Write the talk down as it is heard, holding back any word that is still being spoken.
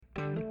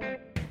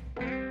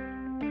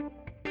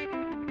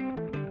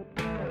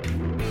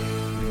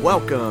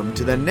Welcome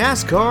to the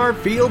NASCAR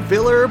Field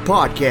Filler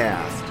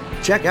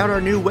Podcast. Check out our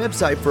new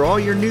website for all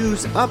your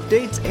news,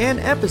 updates,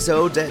 and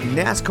episodes at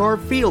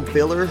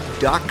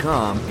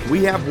NASCARFieldFiller.com.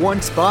 We have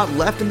one spot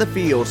left in the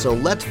field, so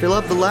let's fill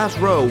up the last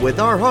row with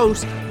our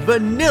host,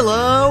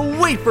 Vanilla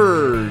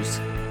Wafers.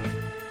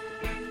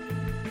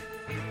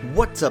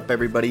 What's up,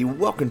 everybody?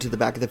 Welcome to the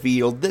back of the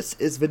field. This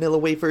is Vanilla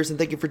Wafers, and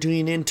thank you for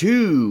tuning in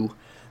to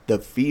the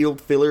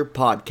Field Filler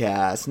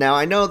Podcast. Now,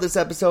 I know this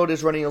episode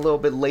is running a little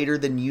bit later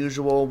than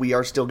usual. We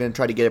are still going to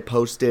try to get it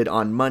posted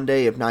on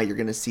Monday. If not, you're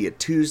going to see it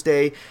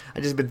Tuesday. I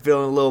just been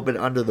feeling a little bit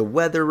under the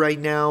weather right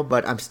now,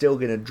 but I'm still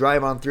going to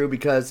drive on through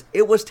because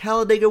it was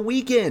Talladega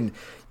weekend.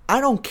 I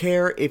don't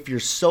care if your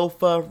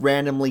sofa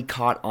randomly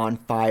caught on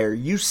fire.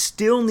 You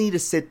still need to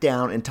sit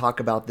down and talk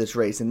about this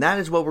race. And that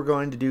is what we're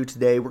going to do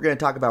today. We're going to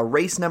talk about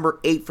race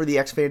number 8 for the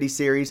Xfinity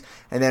Series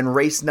and then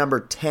race number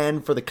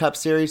 10 for the Cup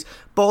Series,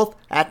 both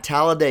at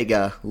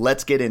Talladega.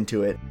 Let's get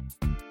into it.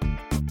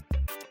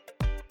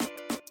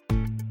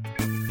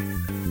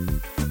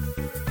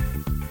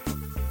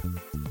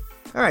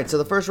 Alright, so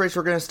the first race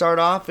we're going to start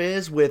off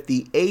is with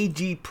the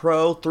AG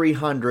Pro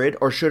 300,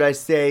 or should I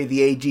say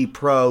the AG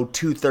Pro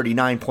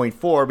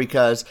 239.4,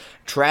 because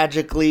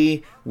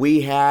tragically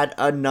we had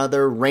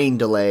another rain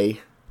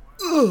delay.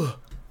 Ugh,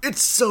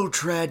 it's so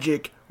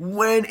tragic.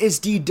 When is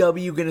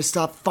DW going to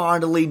stop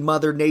fondling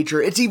Mother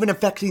Nature? It's even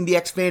affecting the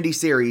Xfinity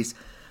Series.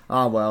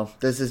 Oh well,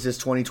 this is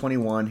just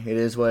 2021. It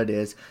is what it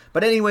is.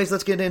 But anyways,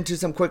 let's get into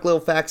some quick little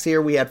facts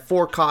here. We had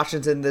 4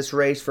 cautions in this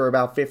race for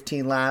about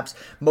 15 laps.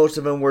 Most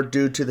of them were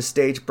due to the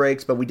stage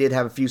breaks, but we did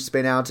have a few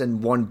spinouts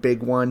and one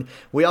big one.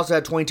 We also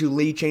had 22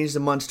 lead changes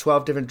amongst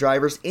 12 different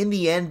drivers. In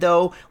the end,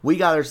 though, we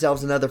got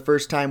ourselves another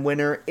first-time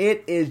winner.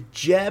 It is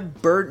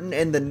Jeb Burton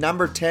in the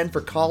number 10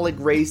 for Kaulig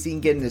Racing,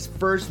 getting his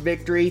first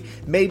victory.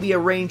 Maybe a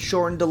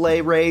rain-shortened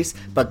delay race,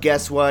 but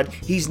guess what?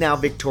 He's now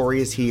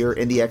victorious here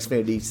in the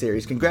Xfinity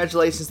Series.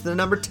 Congratulations to the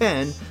number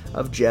 10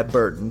 of Jeb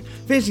Burton.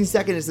 Finishing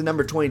second is the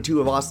number 22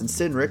 of Austin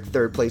Cindric.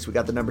 Third place, we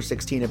got the number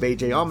 16 of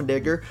AJ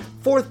Allmendinger.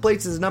 Fourth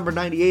place is the number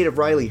 98 of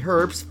Riley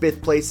Herbst.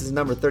 Fifth place is the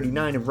number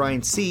 39 of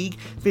Ryan Sieg.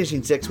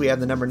 Finishing sixth, we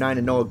have the number 9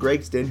 of Noah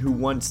Gragson, who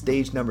won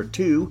stage number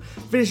 2.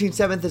 Finishing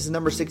seventh is the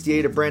number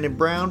 68 of Brandon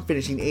Brown.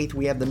 Finishing eighth,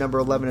 we have the number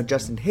 11 of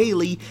Justin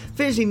Haley.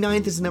 Finishing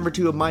ninth is the number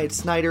 2 of Myatt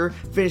Snyder.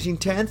 Finishing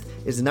 10th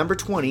is the number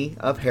 20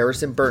 of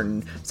Harrison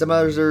Burton. Some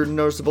others are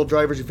noticeable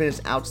drivers who finished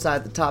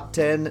outside the top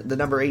 10. The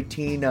number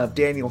 18 of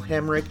Daniel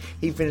Hemrick,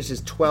 he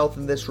finishes 12th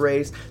in this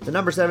race. The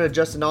number 7 of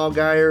Justin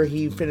Allgaier,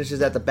 he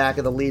finishes at the back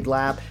of the lead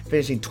lap,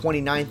 finishing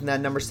 29th in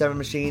that number 7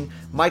 machine.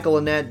 Michael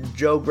Annett,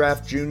 Joe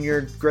Graff Jr.,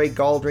 Greg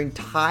Galdring,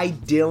 Ty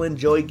Dillon,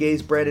 Joey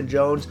Gase, Brandon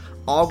Jones,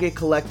 all get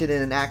collected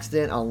in an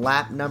accident on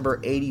lap number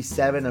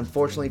 87.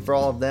 Unfortunately for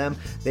all of them,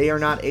 they are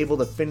not able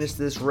to finish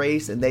this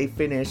race, and they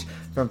finish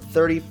from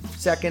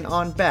 32nd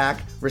on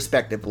back,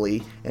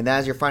 respectively. And that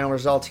is your final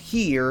result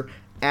here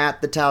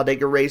at the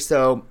Talladega race.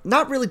 So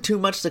not really too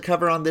much to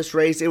cover on this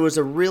race. It was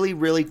a really,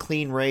 really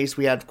clean race.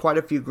 We had quite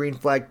a few green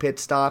flag pit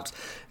stops.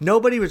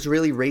 Nobody was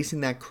really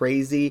racing that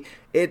crazy.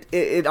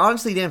 It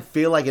honestly didn't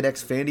feel like an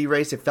Xfinity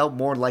race. It felt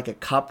more like a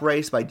Cup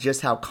race by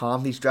just how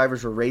calm these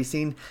drivers were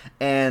racing.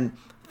 And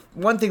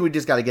one thing we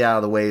just got to get out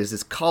of the way is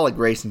this Kaulig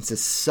Racing is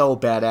just so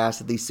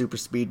badass at these super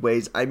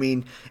speedways. I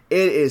mean,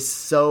 it is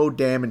so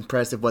damn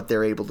impressive what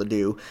they're able to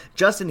do.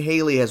 Justin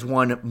Haley has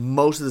won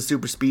most of the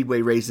super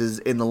speedway races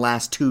in the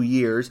last 2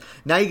 years.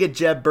 Now you get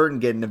Jeb Burton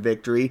getting a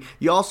victory.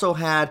 You also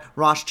had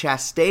Ross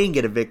Chastain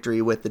get a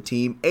victory with the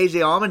team.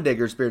 AJ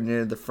Allmendinger's been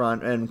in the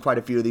front in quite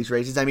a few of these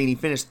races. I mean, he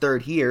finished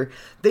 3rd here.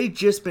 They've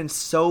just been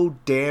so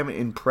damn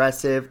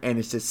impressive, and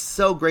it's just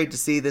so great to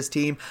see this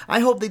team. I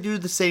hope they do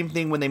the same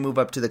thing when they move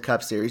up to the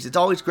Cup Series. It's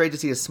always great to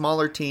see a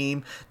smaller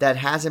team that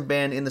hasn't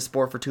been in the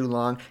sport for too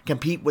long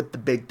compete with the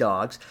big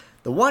dogs.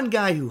 The one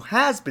guy who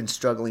has been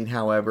struggling,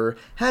 however,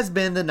 has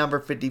been the number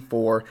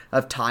 54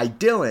 of Ty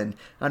Dillon.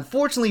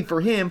 Unfortunately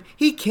for him,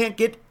 he can't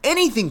get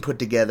anything put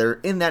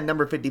together in that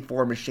number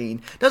 54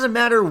 machine. Doesn't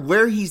matter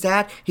where he's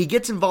at, he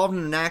gets involved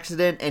in an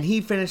accident and he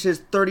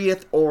finishes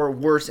 30th or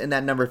worse in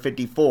that number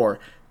 54.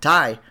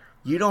 Ty,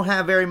 you don't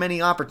have very many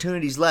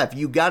opportunities left.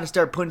 You got to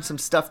start putting some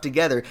stuff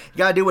together. You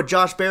got to do what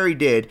Josh Berry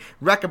did.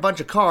 Wreck a bunch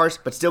of cars,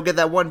 but still get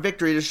that one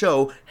victory to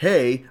show,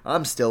 hey,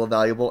 I'm still a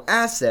valuable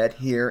asset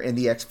here in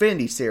the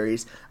Xfinity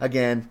Series.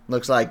 Again,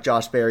 looks like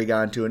Josh Berry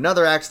got into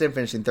another accident,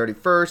 finishing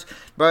 31st.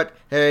 But,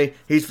 hey,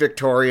 he's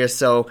victorious,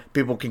 so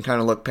people can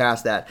kind of look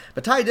past that.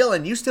 But Ty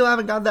Dillon, you still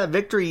haven't got that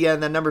victory yet in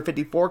that number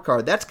 54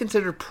 car. That's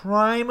considered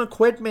prime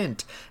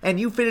equipment. And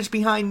you finished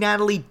behind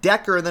Natalie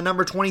Decker in the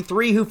number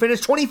 23, who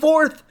finished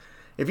 24th.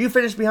 If you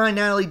finish behind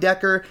Natalie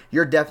Decker,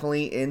 you're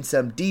definitely in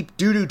some deep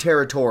doo-doo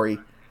territory.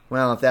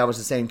 Well, if that was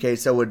the same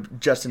case, so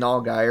would Justin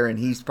Allgaier, and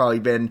he's probably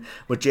been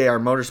with JR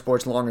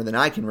Motorsports longer than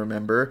I can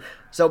remember.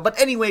 So, but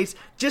anyways,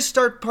 just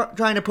start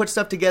trying to put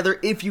stuff together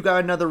if you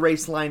got another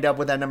race lined up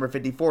with that number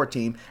 54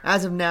 team.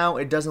 As of now,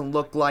 it doesn't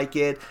look like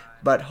it,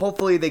 but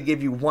hopefully they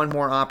give you one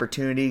more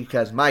opportunity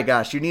because, my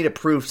gosh, you need to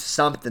prove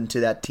something to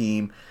that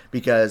team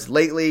because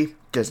lately,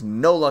 just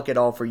no luck at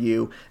all for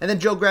you. And then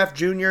Joe Graf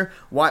Jr.,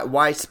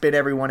 why spit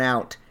everyone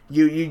out?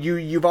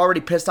 You've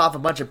already pissed off a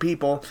bunch of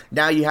people.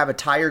 Now you have a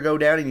tire go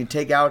down and you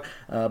take out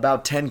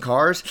about 10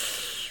 cars.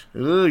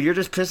 Ooh, you're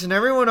just pissing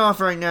everyone off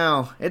right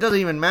now. It doesn't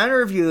even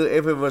matter if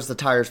it was the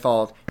tire's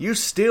fault. You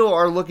still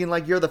are looking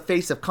like you're the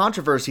face of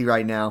controversy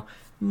right now.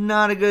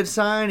 Not a good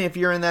sign if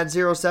you're in that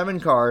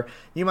 07 car.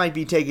 You might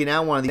be taking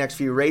out one of the next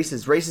few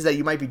races that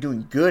you might be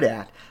doing good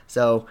at.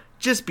 So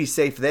just be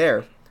safe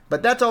there.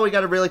 But that's all we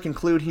got to really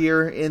conclude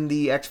here in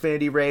the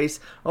Xfinity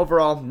race.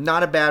 Overall,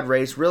 not a bad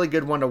race. Really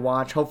good one to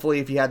watch. Hopefully,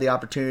 if you had the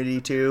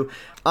opportunity to.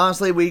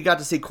 Honestly, we got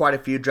to see quite a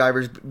few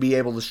drivers be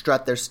able to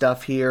strut their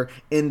stuff here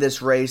in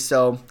this race.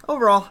 So,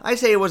 overall, I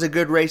say it was a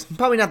good race.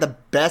 Probably not the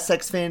best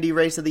Xfinity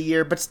race of the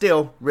year, but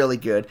still really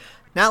good.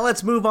 Now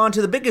let's move on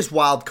to the biggest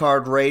wild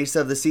card race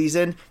of the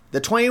season, the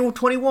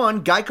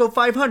 2021 Geico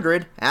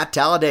 500 at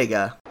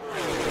Talladega.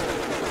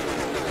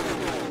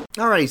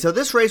 Alrighty, so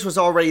this race was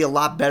already a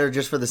lot better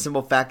just for the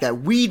simple fact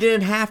that we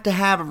didn't have to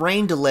have a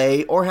rain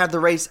delay or have the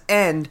race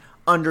end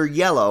under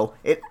yellow.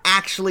 It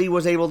actually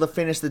was able to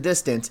finish the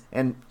distance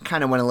and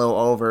kind of went a little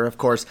over. Of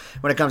course,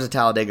 when it comes to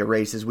Talladega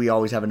races, we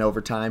always have an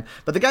overtime.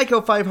 But the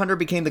Geico 500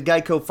 became the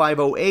Geico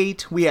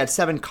 508. We had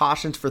 7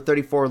 cautions for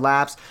 34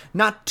 laps.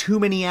 Not too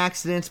many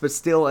accidents, but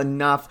still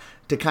enough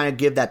to kind of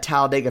give that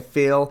Talladega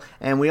feel.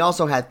 And we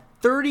also had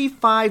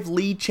 35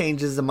 lead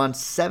changes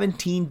amongst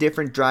 17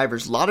 different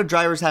drivers. A lot of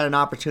drivers had an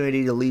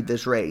opportunity to lead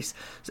this race.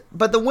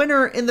 But the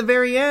winner in the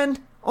very end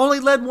only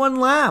led 1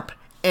 lap.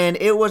 And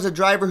it was a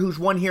driver who's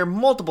won here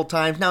multiple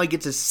times. Now he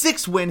gets his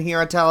 6th win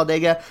here at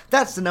Talladega.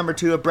 That's the number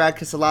 2 of Brad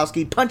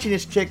Keselowski, punching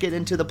his ticket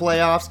into the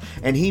playoffs.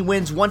 And he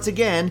wins once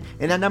again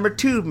in that number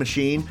 2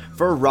 machine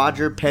for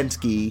Roger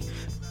Penske.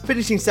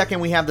 Finishing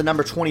second, we have the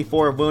number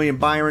 24 of William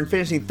Byron.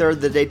 Finishing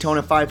third, the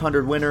Daytona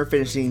 500 winner.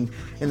 Finishing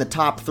in the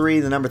top 3,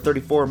 the number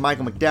 34 of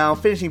Michael McDowell.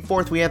 Finishing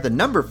fourth, we have the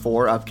number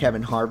 4 of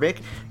Kevin Harvick.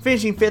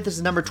 Finishing fifth is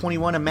the number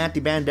 21 of Matt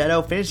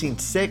DiBenedetto. Finishing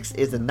sixth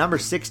is the number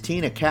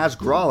 16 of Kaz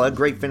Grala.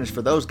 Great finish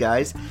for those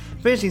guys.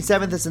 Finishing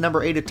seventh is the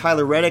number 8 of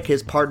Tyler Reddick.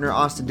 His partner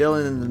Austin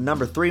Dillon in the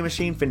number 3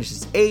 machine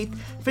finishes 8th.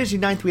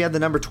 Finishing ninth, we have the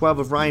number 12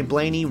 of Ryan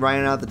Blaney.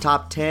 Ryan out of the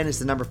top 10 is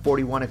the number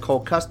 41 of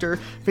Cole Custer.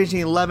 Finishing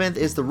 11th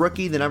is the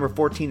rookie, the number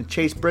 14 of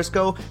Chase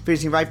Briscoe.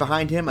 Finishing right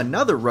behind him,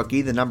 another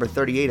rookie, the number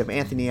 38 of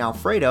Anthony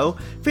Alfredo.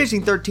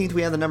 Finishing 13th,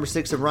 we have the number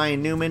 6 of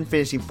Ryan Newman.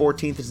 Finishing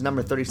 14th is the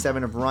number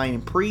 37 of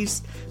Ryan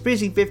Preece.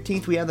 Finishing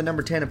 15th, we have the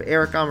number 10 of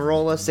Eric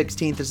Almirola.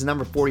 16th is the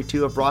number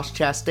 42 of Ross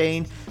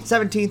Chastain.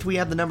 17th, we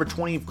have the number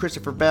 20 of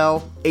Christopher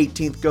Bell.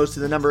 18th goes to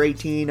the number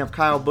 18 of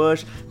Kyle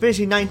Busch.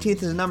 Finishing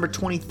 19th is the number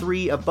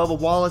 23 of Bubba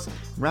Wallace.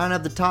 Round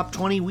out the top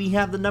 20, we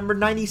have the number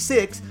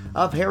 96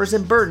 of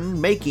Harrison Burton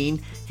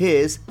making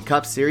his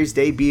Cup Series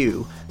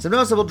debut. Some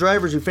noticeable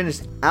drivers who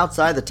finished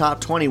outside the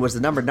top 20 was the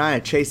number 9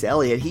 of Chase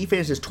Elliott. He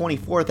finishes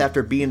 24th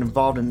after being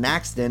involved in an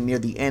accident near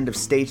the end of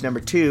stage number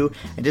 2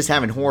 and just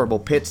having horrible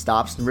pit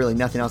stops and really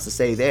nothing else to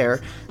say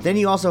there. Then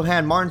you also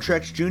had Martin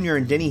Truex Jr.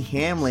 and Denny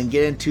Hamlin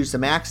get into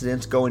some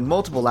accidents going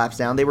multiple laps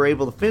down. They were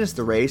able to finish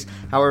the race.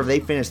 However, they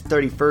finished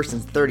 31st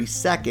and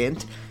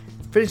 32nd.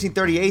 Finishing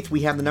 38th,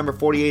 we have the number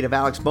 48 of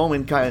Alex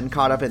Bowman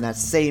caught up in that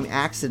same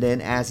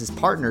accident as his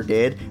partner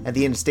did at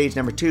the end of stage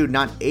number 2,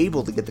 not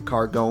able to get the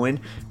car going.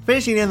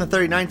 Finishing in the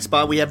 39th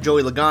spot, we have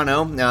Joey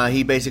Logano.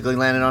 He basically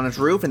landed on his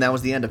roof, and that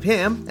was the end of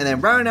him. And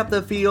then rounding up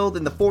the field,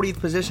 in the 40th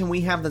position,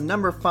 we have the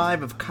number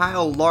 5 of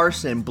Kyle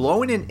Larson,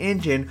 blowing an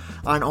engine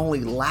on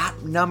only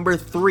lap number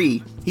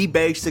 3. He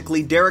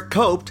basically Derek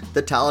Coped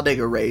the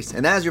Talladega race.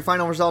 And that is your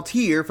final result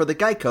here for the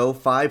Geico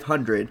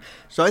 500.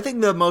 So I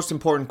think the most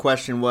important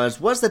question was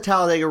the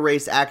Talladega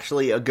race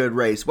actually a good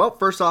race? Well,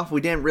 first off, we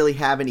didn't really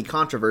have any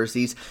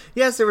controversies.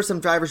 Yes, there were some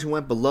drivers who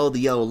went below the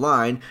yellow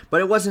line, but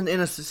it wasn't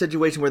in a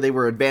situation where they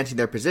were advancing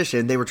their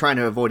position. They were trying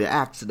to avoid an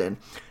accident.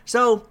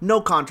 So,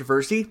 no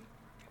controversy.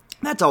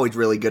 That's always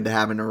really good to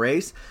have in a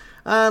race.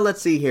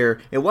 Let's see here.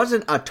 It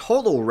wasn't a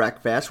total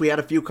wreck fest. We had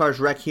a few cars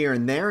wreck here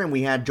and there, and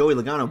we had Joey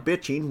Logano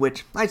bitching,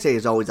 which I'd say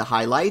is always a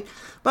highlight.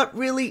 But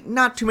really,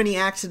 not too many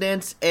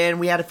accidents, and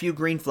we had a few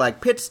green flag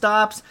pit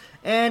stops,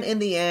 and in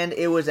the end,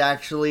 it was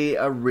actually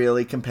a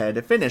really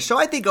competitive finish. So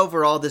I think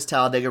overall, this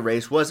Talladega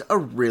race was a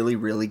really,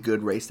 really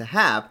good race to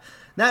have.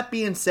 That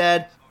being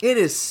said, it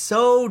is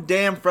so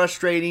damn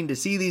frustrating to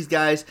see these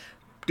guys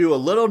do a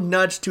little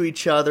nudge to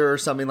each other or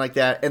something like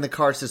that, and the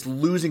car's just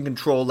losing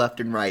control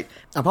left and right.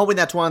 I'm hoping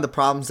that's one of the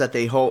problems that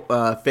they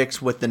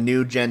fix with the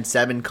new Gen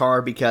 7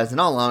 car, because in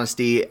all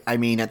honesty, I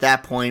mean, at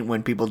that point,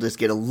 when people just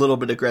get a little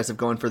bit aggressive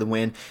going for the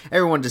win,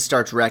 everyone just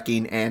starts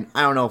wrecking, and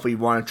I don't know if we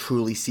want to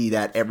truly see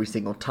that every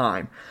single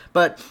time.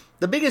 But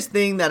the biggest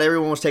thing that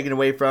everyone was taken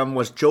away from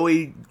was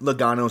Joey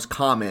Logano's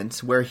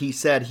comments, where he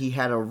said he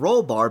had a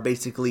roll bar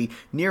basically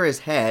near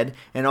his head,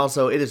 and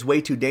also, it is way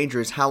too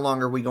dangerous, how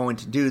long are we going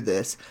to do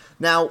this?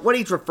 Now, what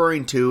he's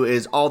referring to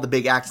is all the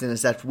big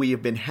accidents that we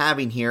have been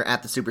having here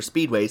at the super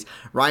speedways.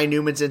 Ryan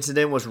Newman's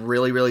incident was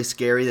really, really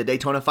scary. The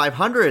Daytona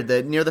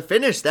 500, near the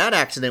finish, that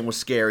accident was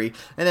scary.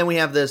 And then we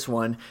have this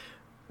one.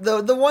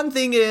 The one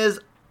thing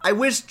is, I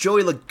wish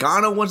Joey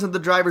Logano wasn't the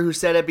driver who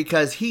said it,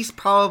 because he's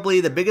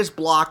probably the biggest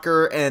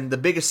blocker and the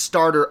biggest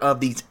starter of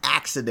these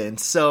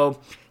accidents. So,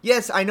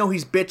 yes, I know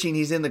he's bitching,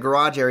 he's in the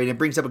garage area, and it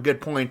brings up a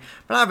good point,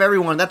 but not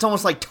everyone. That's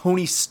almost like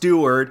Tony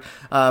Stewart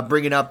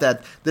bringing up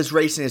that this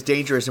racing is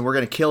dangerous and we're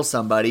going to kill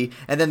somebody,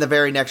 and then the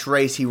very next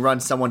race he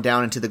runs someone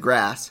down into the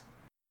grass.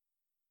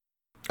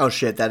 Oh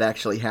shit, that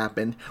actually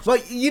happened. Well,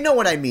 you know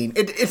what I mean.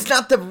 It's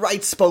not the right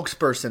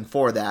spokesperson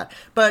for that.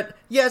 But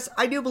yes,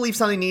 I do believe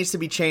something needs to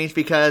be changed,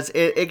 because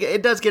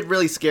it does get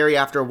really scary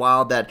after a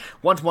while that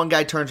once one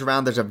guy turns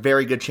around, there's a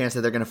very good chance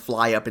that they're going to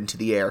fly up into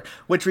the air,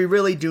 which we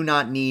really do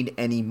not need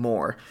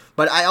anymore.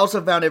 But I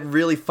also found it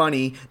really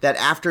funny that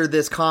after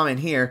this comment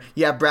here,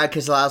 Brad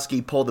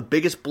Keselowski pulled the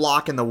biggest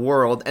block in the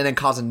world and then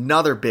caused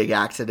another big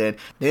accident.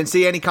 Didn't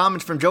see any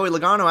comments from Joey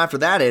Logano after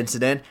that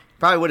incident.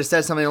 Probably would have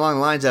said something along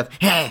the lines of,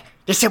 "Hey,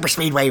 the super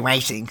speedway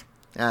racing."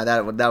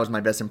 That was my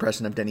best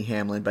impression of Denny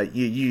Hamlin, but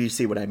you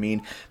see what I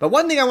mean. But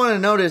one thing I want to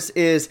notice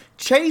is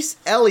Chase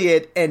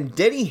Elliott and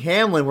Denny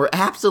Hamlin were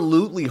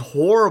absolutely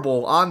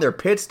horrible on their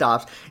pit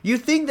stops. You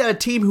think that a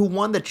team who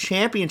won the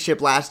championship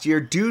last year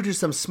due to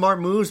some smart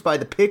moves by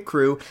the pit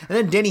crew, and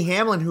then Denny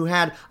Hamlin, who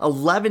had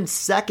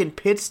 11-second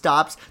pit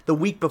stops the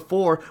week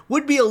before,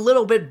 would be a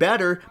little bit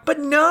better,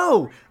 but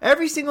no!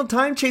 Every single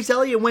time Chase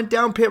Elliott went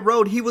down pit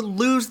road, he would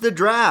lose the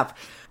draft.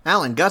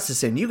 Alan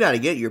Gustafson, you got to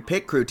get your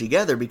pit crew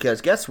together,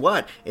 because guess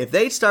what? If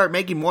they start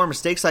making more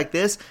mistakes like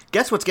this,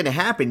 guess what's going to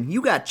happen?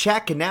 You got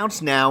Chad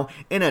Knaus now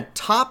in a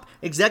top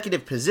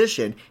executive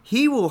position.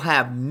 He will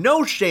have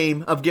no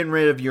shame of getting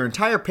rid of your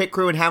entire pit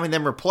crew and having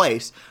them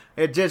replaced.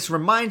 It just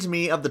reminds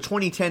me of the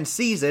 2010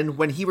 season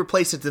when he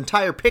replaced his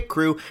entire pit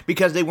crew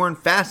because they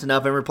weren't fast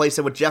enough and replaced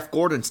it with Jeff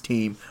Gordon's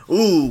team.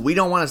 Ooh, we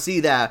don't want to see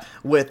that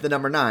with the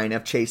number 9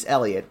 of Chase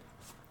Elliott.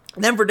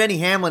 And then for Denny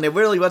Hamlin, it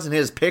really wasn't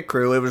his pit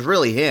crew, it was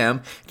really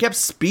him. He kept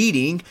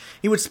speeding.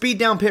 He would speed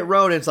down pit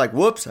road, and it's like,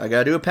 whoops, I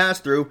gotta do a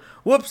pass-through.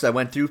 Whoops, I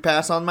went through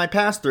pass on my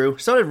pass-through.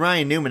 So did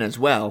Ryan Newman as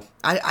well.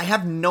 I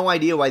have no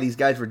idea why these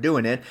guys were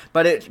doing it,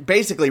 but it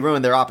basically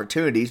ruined their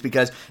opportunities,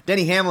 because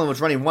Denny Hamlin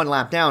was running one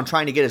lap down,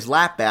 trying to get his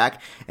lap back,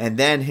 and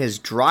then his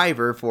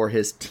driver for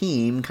his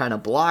team kind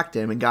of blocked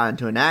him and got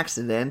into an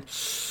accident.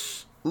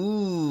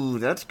 Ooh,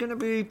 that's going to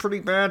be pretty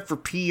bad for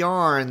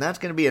PR, and that's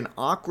going to be an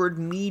awkward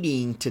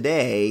meeting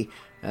today.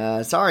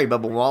 Sorry,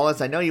 Bubba Wallace.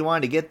 I know you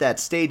wanted to get that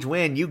stage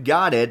win. You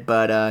got it,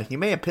 but you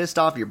may have pissed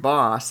off your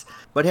boss.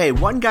 But hey,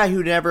 one guy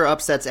who never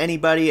upsets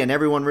anybody and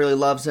everyone really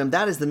loves him,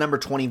 that is the number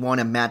 21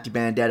 of Matt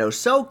DiBenedetto.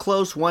 So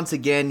close once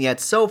again, yet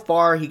so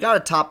far he got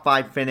a top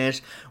 5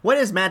 finish. When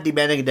is Matt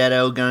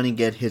DiBenedetto going to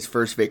get his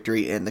first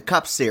victory in the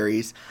Cup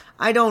Series?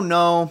 I don't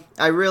know.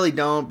 I really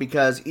don't,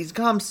 because he's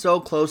come so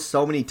close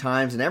so many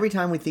times, and every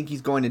time we think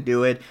he's going to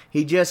do it,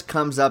 he just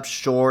comes up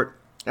short.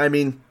 I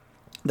mean,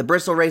 the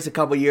Bristol race a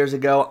couple years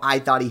ago, I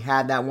thought he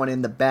had that one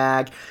in the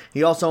bag.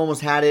 He also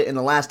almost had it in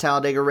the last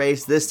Talladega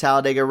race, this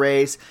Talladega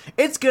race.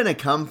 It's going to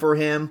come for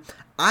him.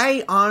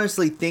 I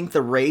honestly think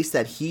the race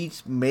that he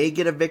may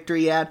get a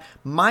victory at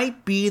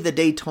might be the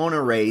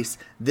Daytona race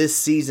this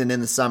season in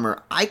the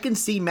summer. I can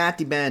see Matt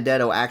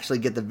DiBenedetto actually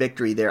get the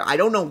victory there. I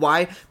don't know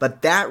why,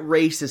 but that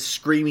race is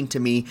screaming to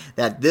me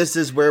that this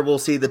is where we'll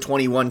see the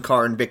 21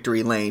 car in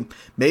victory lane.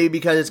 Maybe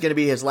because it's going to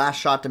be his last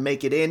shot to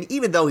make it in,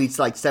 even though he's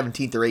like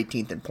 17th or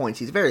 18th in points.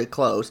 He's very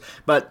close.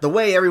 But the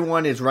way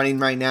everyone is running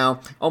right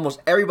now,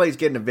 almost everybody's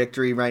getting a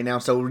victory right now,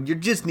 so you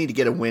just need to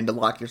get a win to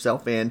lock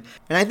yourself in.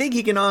 And I think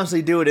he can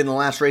honestly do it in the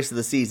last race of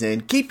the season.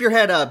 Keep your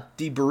head up,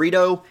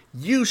 DiBurrito.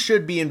 You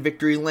should be in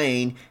victory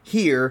lane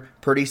here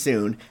pretty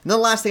soon. And the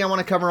last thing I want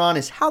to cover on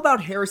is, how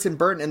about Harrison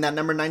Burton and that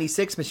number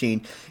 96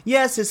 machine?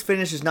 Yes, his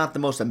finish is not the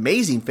most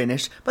amazing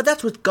finish, but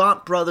that's with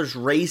Gaunt Brothers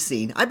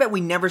Racing. I bet we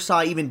never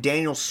saw even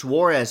Daniel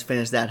Suarez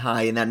finish that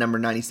high in that number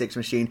 96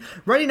 machine.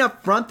 Running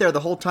up front there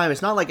the whole time,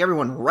 it's not like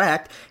everyone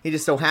wrecked. He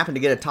just so happened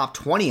to get a top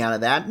 20 out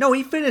of that. No,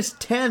 he finished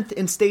 10th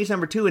in stage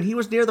number 2, and he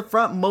was near the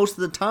front most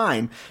of the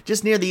time.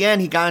 Just near the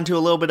end, he got into a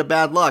little bit of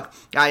bad luck.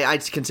 I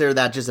consider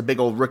that just a big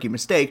old rookie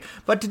mistake.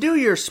 But to do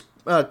your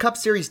Cup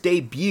Series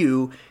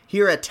debut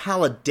here at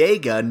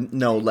Talladega,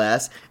 no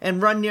less,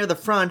 and run near the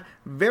front,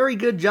 very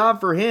good job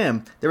for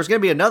him. There was going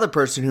to be another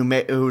person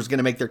who was going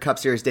to make their Cup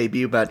Series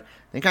debut, but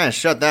they kind of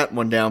shut that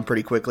one down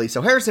pretty quickly.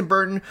 So Harrison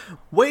Burton,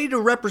 way to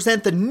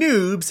represent the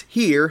noobs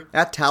here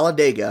at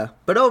Talladega.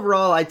 But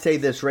overall, I'd say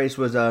this race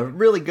was a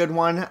really good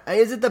one.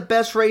 Is it the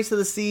best race of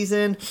the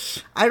season?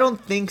 I don't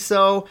think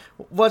so.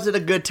 Was it a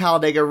good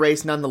Talladega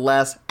race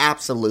nonetheless?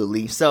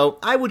 Absolutely. So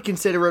I would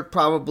consider it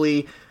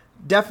probably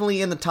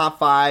definitely in the top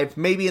 5,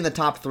 maybe in the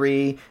top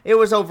 3. It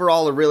was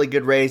overall a really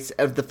good race.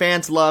 The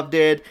fans loved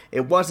it.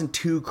 It wasn't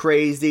too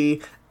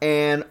crazy.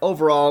 And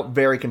overall,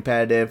 very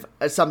competitive.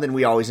 It's something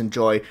we always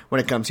enjoy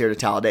when it comes here to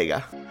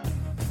Talladega.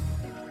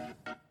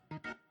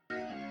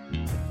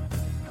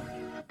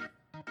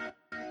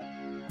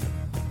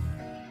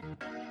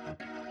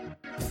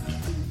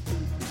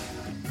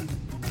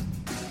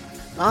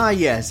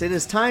 Yes, it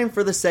is time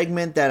for the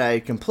segment that I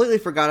completely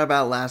forgot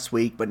about last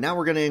week, but now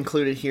we're going to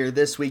include it here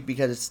this week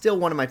because it's still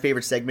one of my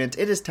favorite segments.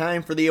 It is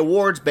time for the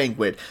awards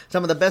banquet.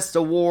 Some of the best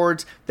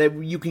awards that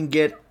you can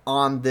get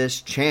on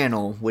this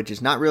channel, which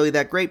is not really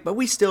that great, but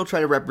we still try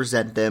to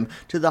represent them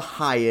to the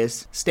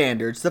highest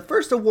standards. The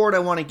first award I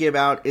want to give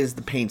out is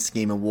the Paint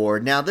Scheme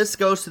Award. Now, this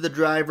goes to the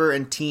driver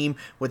and team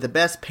with the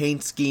best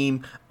paint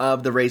scheme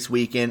of the race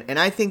weekend, and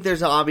I think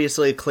there's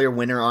obviously a clear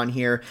winner on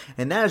here,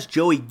 and that is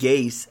Joey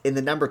Gase in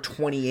the number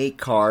 28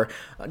 car,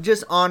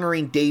 just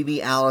honoring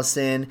Davey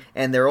Allison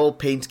and their old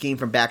paint scheme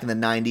from back in the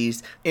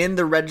 90s in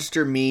the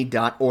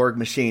registerme.org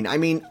machine. I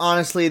mean,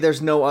 honestly,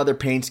 there's no other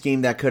paint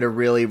scheme that could have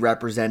really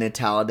represented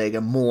Talladega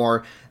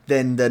more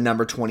than the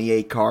number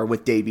 28 car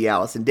with Davey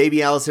Allison.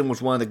 Davey Allison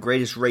was one of the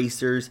greatest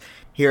racers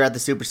here at the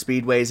super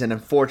speedways, and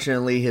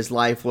unfortunately his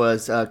life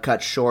was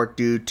cut short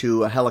due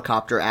to a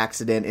helicopter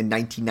accident in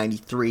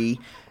 1993.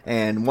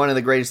 And one of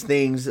the greatest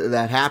things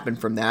that happened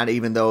from that,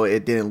 even though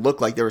it didn't look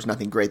like there was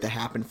nothing great that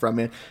happened from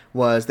it,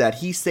 was that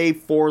he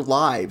saved 4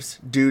 lives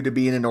due to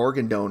being an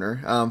organ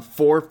donor.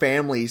 4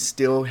 families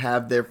still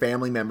have their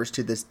family members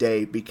to this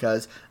day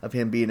because of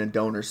him being a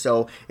donor.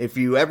 So if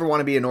you ever want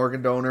to be an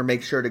organ donor,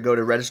 make sure to go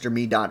to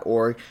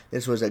registerme.org.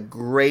 This was a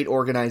great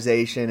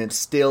organization and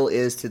still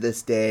is to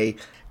this day.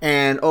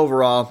 And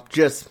overall,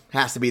 just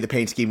has to be the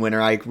paint scheme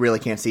winner. I really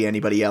can't see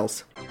anybody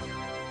else.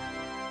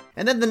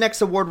 And then the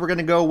next award we're going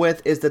to go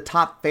with is the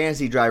top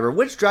fantasy driver.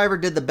 Which driver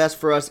did the best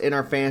for us in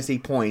our fantasy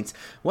points?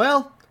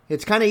 Well,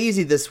 it's kind of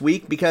easy this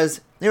week because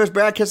there was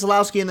Brad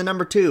Keselowski in the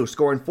number 2,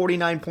 scoring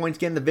 49 points,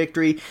 getting the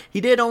victory. He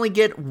did only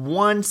get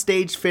one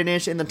stage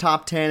finish in the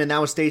top 10, and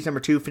that was stage number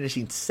 2,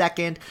 finishing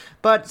second.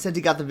 But since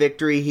he got the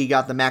victory, he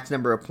got the max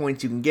number of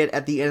points you can get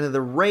at the end of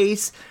the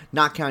race,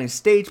 not counting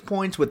stage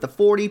points with the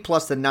 40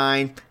 plus the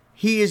 9.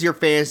 He is your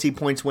fantasy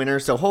points winner,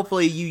 so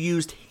hopefully you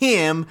used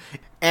him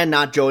and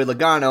not Joey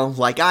Logano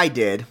like I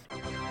did.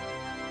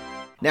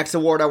 Next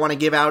award I want to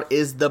give out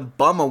is the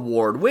Bum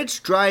Award.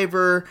 Which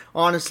driver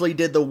honestly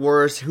did the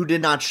worst, who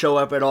did not show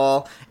up at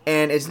all?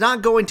 And it's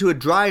not going to a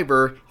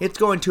driver, it's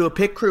going to a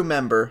pit crew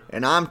member.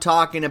 And I'm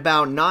talking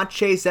about not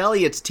Chase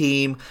Elliott's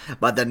team,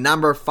 but the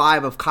number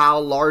 5 of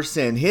Kyle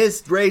Larson.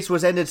 His race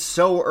was ended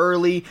so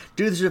early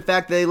due to the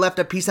fact that they left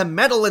a piece of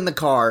metal in the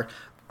car.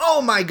 Oh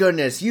my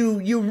goodness, you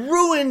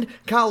ruined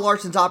Kyle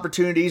Larson's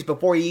opportunities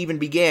before he even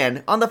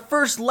began. On the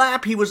first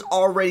lap, he was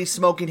already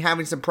smoking,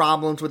 having some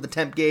problems with the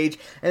temp gauge,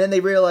 and then they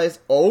realized,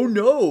 oh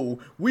no,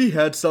 we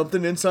had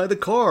something inside the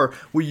car.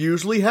 We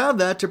usually have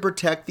that to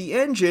protect the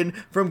engine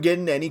from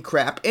getting any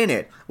crap in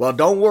it. Well,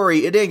 don't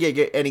worry, it didn't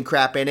get any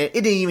crap in it.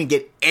 It didn't even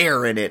get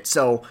air in it.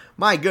 So,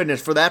 my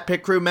goodness, for that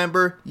pit crew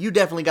member, you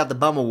definitely got the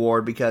Bum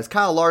Award because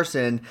Kyle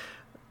Larson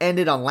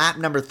ended on lap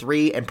number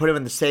 3 and put him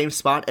in the same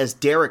spot as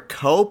Derek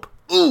Cope.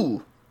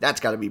 Ooh, that's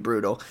got to be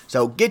brutal.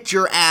 So get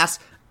your ass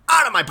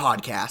out of my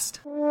podcast.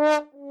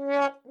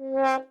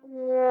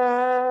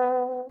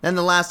 Then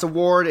the last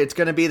award, it's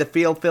going to be the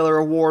Field Filler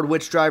Award.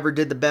 Which driver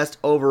did the best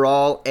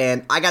overall?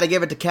 And I got to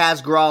give it to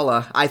Kaz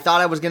Grala. I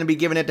thought I was going to be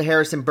giving it to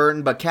Harrison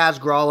Burton, but Kaz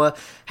Grala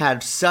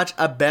had such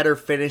a better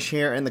finish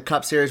here in the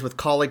Cup Series with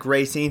Kaulig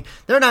Racing.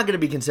 They're not going to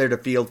be considered a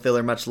field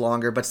filler much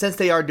longer, but since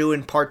they are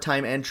doing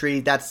part-time entry,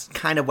 that's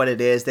kind of what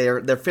it is.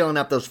 They're filling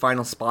up those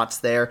final spots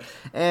there.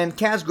 And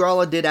Kaz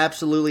Grala did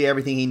absolutely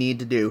everything he needed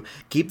to do.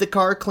 Keep the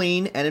car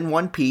clean and in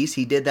one piece.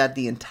 He did that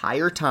the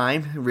entire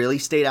time. Really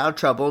stayed out of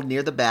trouble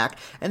near the back.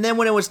 And then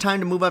when it was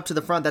time to move up to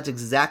the front, that's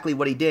exactly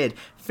what he did.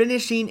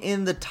 Finishing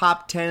in the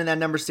top 10 in that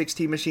number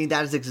 16 machine,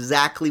 that is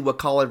exactly what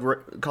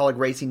Kaulig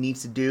Racing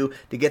needs to do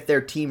to get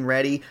their team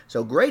ready.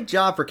 So great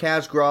job for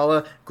Kaz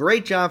Grala.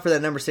 Great job for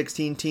that number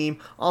 16 team.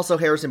 Also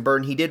Harrison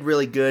Burton, he did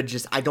really good,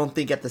 just I don't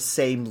think at the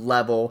same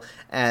level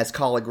as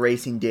Kaulig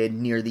Racing did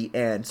near the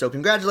end. So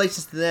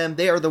congratulations to them.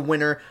 They are the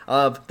winner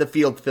of the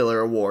Field Filler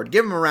Award.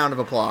 Give them a round of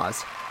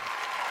applause.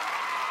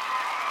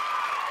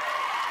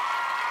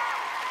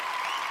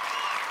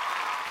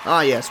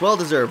 Ah, yes, well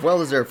deserved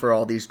for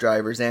all these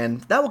drivers,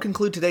 and that will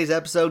conclude today's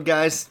episode,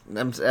 guys.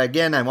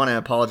 Again, I want to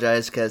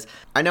apologize, because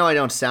I know I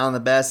don't sound the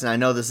best, and I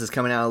know this is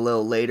coming out a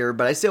little later,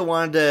 but I still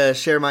wanted to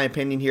share my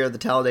opinion here of the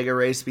Talladega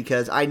race,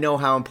 because I know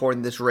how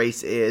important this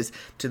race is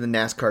to the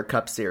NASCAR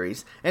Cup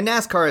Series, and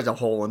NASCAR as a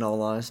whole, in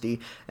all honesty.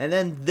 And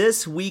then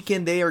this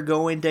weekend, they are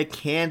going to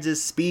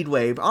Kansas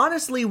Speedway,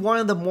 honestly, one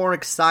of the more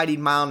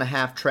exciting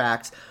mile-and-a-half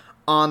tracks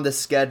on the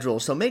schedule,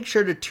 so make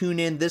sure to tune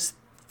in this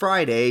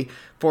Friday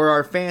for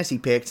our fantasy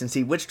picks and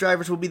see which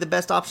drivers will be the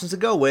best options to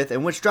go with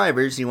and which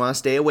drivers you want to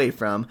stay away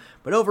from.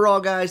 But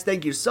overall, guys,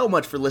 thank you so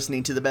much for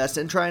listening to the best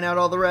and trying out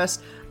all the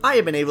rest. I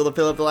have been able to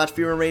fill up the last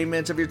few remaining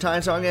minutes of your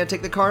time, so I'm going to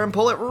take the car and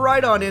pull it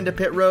right on into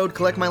pit road,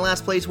 collect my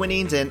last place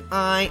winnings, and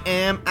I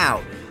am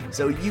out.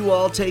 So you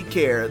all take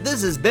care.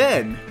 This has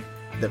been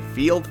the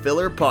Field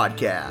Filler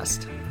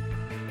Podcast.